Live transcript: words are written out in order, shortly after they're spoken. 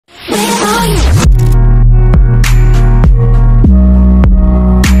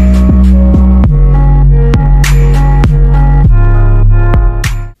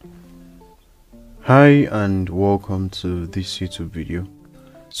Hi and welcome to this YouTube video.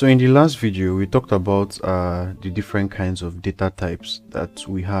 So in the last video we talked about the different kinds of data types that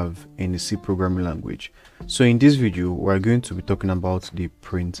we have in the C programming language. So in this video we're going to be talking about the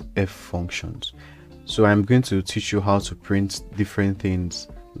printf functions. So I'm going to teach you how to print different things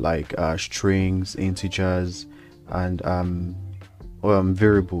like strings, integers, and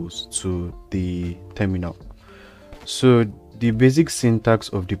variables to the terminal. So the basic syntax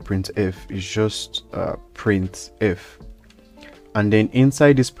of the printf is just printf, and then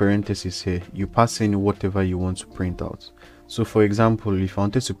inside this parenthesis here you pass in whatever you want to print out. So for example, if I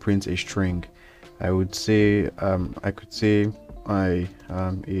wanted to print a string, I would say I could say I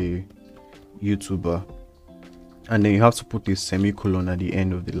am a YouTuber, and then you have to put a semicolon at the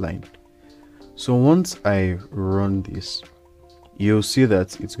end of the line. So once I run this, you'll see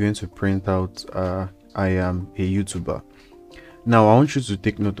that it's going to print out I am a YouTuber. Now I want you to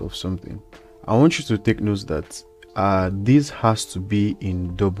take note of something. I want you to take note that this has to be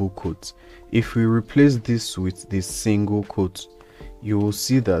in double quotes. If we replace this with this single quote, you will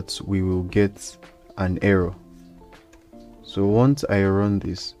see that we will get an error. So once I run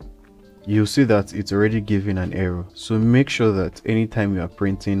this, you'll see that it's already giving an error. So make sure that anytime you are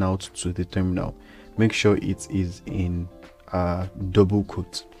printing out to the terminal, make sure it is in double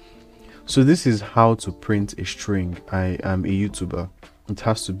quotes. So this is how to print a string, I am a YouTuber. It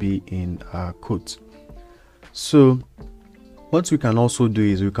has to be in quotes. So what we can also do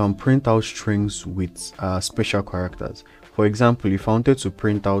is we can print out strings with special characters. For example, if I wanted to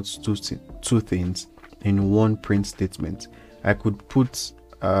print out two things in one print statement, I could put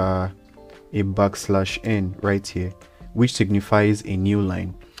a \n right here, which signifies a new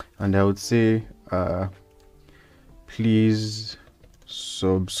line, and I would say please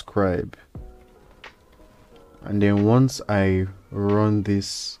subscribe. And then once I run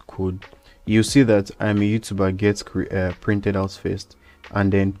this code, you see that I'm a YouTuber gets printed out first,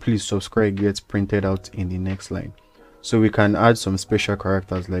 and then please subscribe gets printed out in the next line. So we can add some special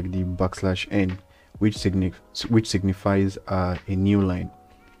characters like the \n, which signifies a new line.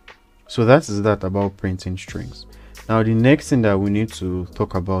 So that is that about printing strings. Now the next thing that we need to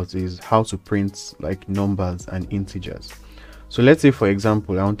talk about is how to print like numbers and integers. So let's say, for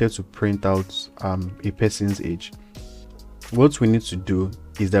example, I wanted to print out a person's age. What we need to do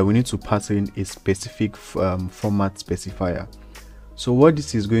is that we need to pass in a specific format specifier. So what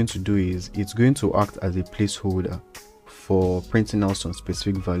this is going to do is it's going to act as a placeholder for printing out some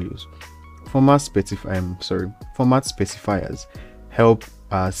specific values. Format specifiers help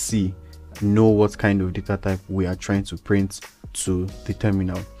C know what kind of data type we are trying to print to the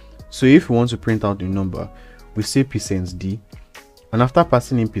terminal. So if we want to print out a number, we say %d, and after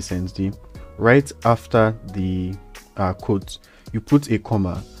passing in %d, right after the quote, you put a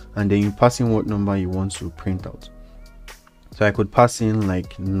comma, and then you pass in what number you want to print out. So I could pass in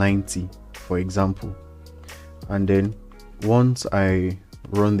like 90, for example, and then once I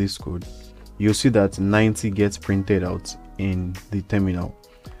run this code, you'll see that 90 gets printed out in the terminal.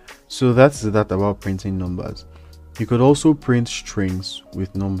 So that's that about printing numbers. You could also print strings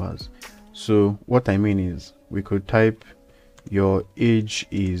with numbers. So what I mean is we could type your age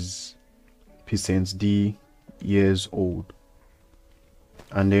is %d years old,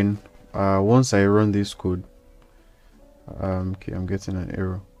 and then once I run this code, okay, I'm getting an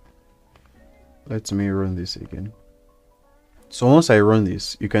error. Let me run this again. So once I run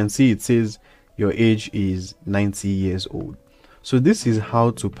this, you can see it says your age is 90 years old. So this is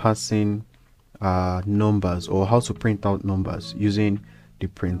how to pass in numbers, or how to print out numbers using the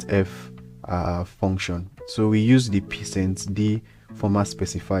printf function. So we use the %d format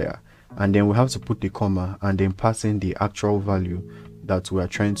specifier, and then we have to put the comma and then pass in the actual value that we are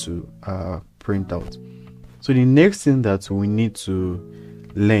trying to print out. So the next thing that we need to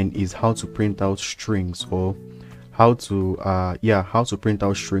learn is how to print out strings, or how to print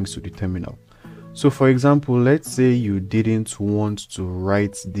out strings to the terminal. So for example, let's say you didn't want to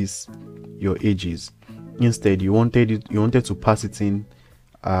write this your ages. Instead, you wanted to pass it in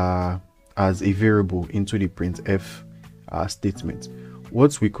as a variable into the printf statement.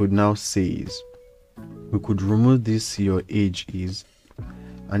 What we could now say is we could remove this your age is,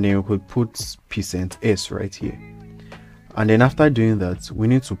 and then we could put %s right here. And then after doing that, we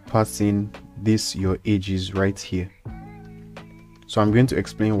need to pass in this your ages right here. So I'm going to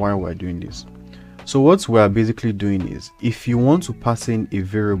explain why we're doing this. So what we are basically doing is, if you want to pass in a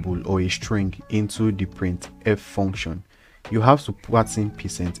variable or a string into the printf function, you have to pass in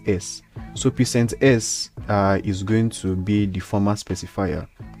 %s. So %s is going to be the format specifier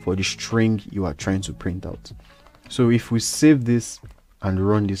for the string you are trying to print out. So if we save this and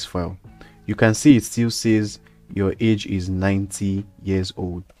run this file, you can see it still says your age is 90 years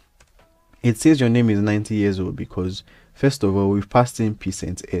old. It says your name is 90 years old because first of all we've passed in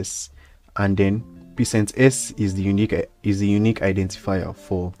 %s, and then %s is the unique identifier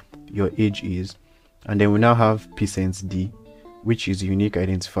for your age is, and then we now have %d, which is the unique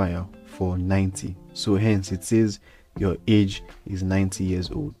identifier for 90. So hence it says your age is 90 years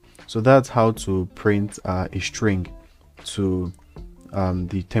old. So that's how to print a string to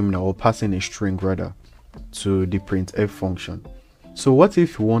the terminal, or passing a string rather to the printf function. So what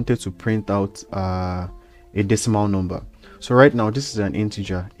if you wanted to print out a decimal number? So right now this is an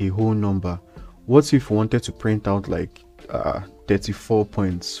integer, a whole number. What if you wanted to print out like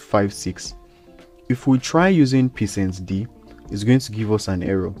 34.56? If we try using %d, it's going to give us an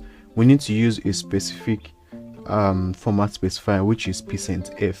error. We need to use a specific format specifier, which is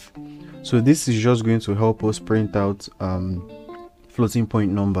 %f. So this is just going to help us print out floating point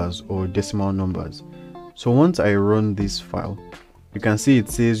numbers or decimal numbers. So once I run this file, you can see it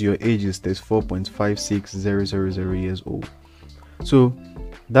says your age is 34.56000 years old. So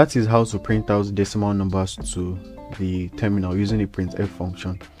that is how to print out decimal numbers to the terminal using the printf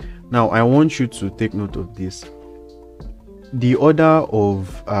function. Now I want you to take note of this. The order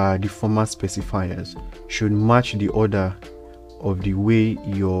of the format specifiers should match the order of the way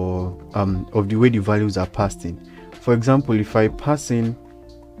the values are passed in. For example, if I pass in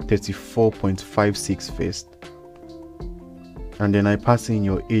 34.56 first, and then I pass in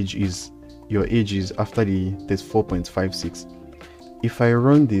your age is after the 34.56. If I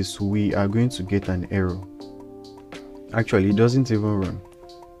run this, we are going to get an error. Actually, it doesn't even run.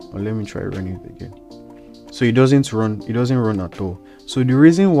 Well, let me try running it again. So it doesn't run at all. So the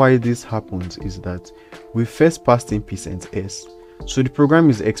reason why this happens is that we first passed in %s. So the program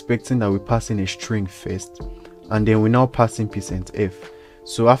is expecting that we pass in a string first, and then we now pass in %f.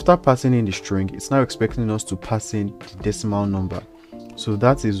 So after passing in the string, it's now expecting us to pass in the decimal number. So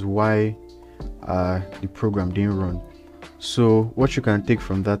that is why the program didn't run. So what you can take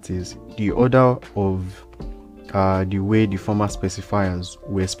from that is the order of the way the format specifiers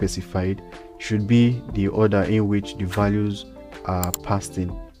were specified should be the order in which the values are passed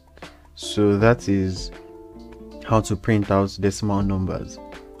in. So that is how to print out decimal numbers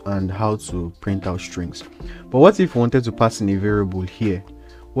and how to print out strings. But what if we wanted to pass in a variable here?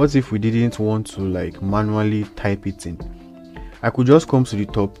 What if we didn't want to like manually type it in? I could just come to the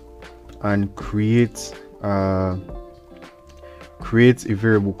top and create a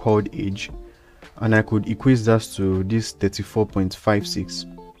variable called age, and I could equate that to this 34.56,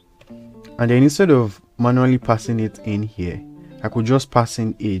 and then instead of manually passing it in here, I could just pass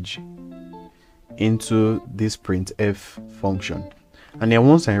in age into this printf function, and then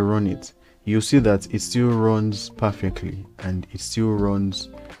once I run it, you'll see that it still runs perfectly and it still runs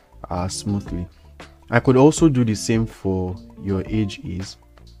smoothly. I could also do the same for your age is,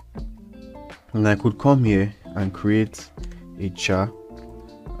 and I could come here and create a char.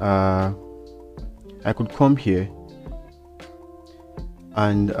 I could come here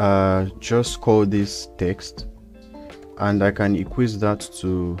and just call this text, and I can equate that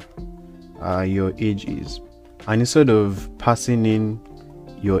to your age is, and instead of passing in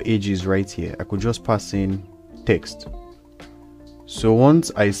your age is right here, I could just pass in text. So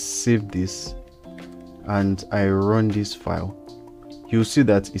once I save this and I run this file, you'll see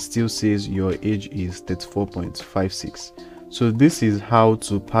that it still says your age is 34.56. So this is how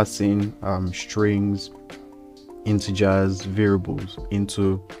to pass in strings, integers, variables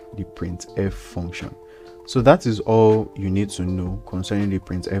into the printf function. So that is all you need to know concerning the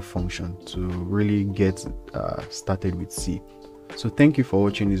printf function to really get started with C. So thank you for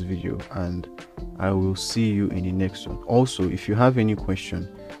watching this video, and I will see you in the next one. Also, if you have any question,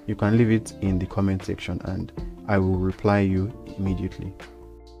 you can leave it in the comment section and I will reply you immediately.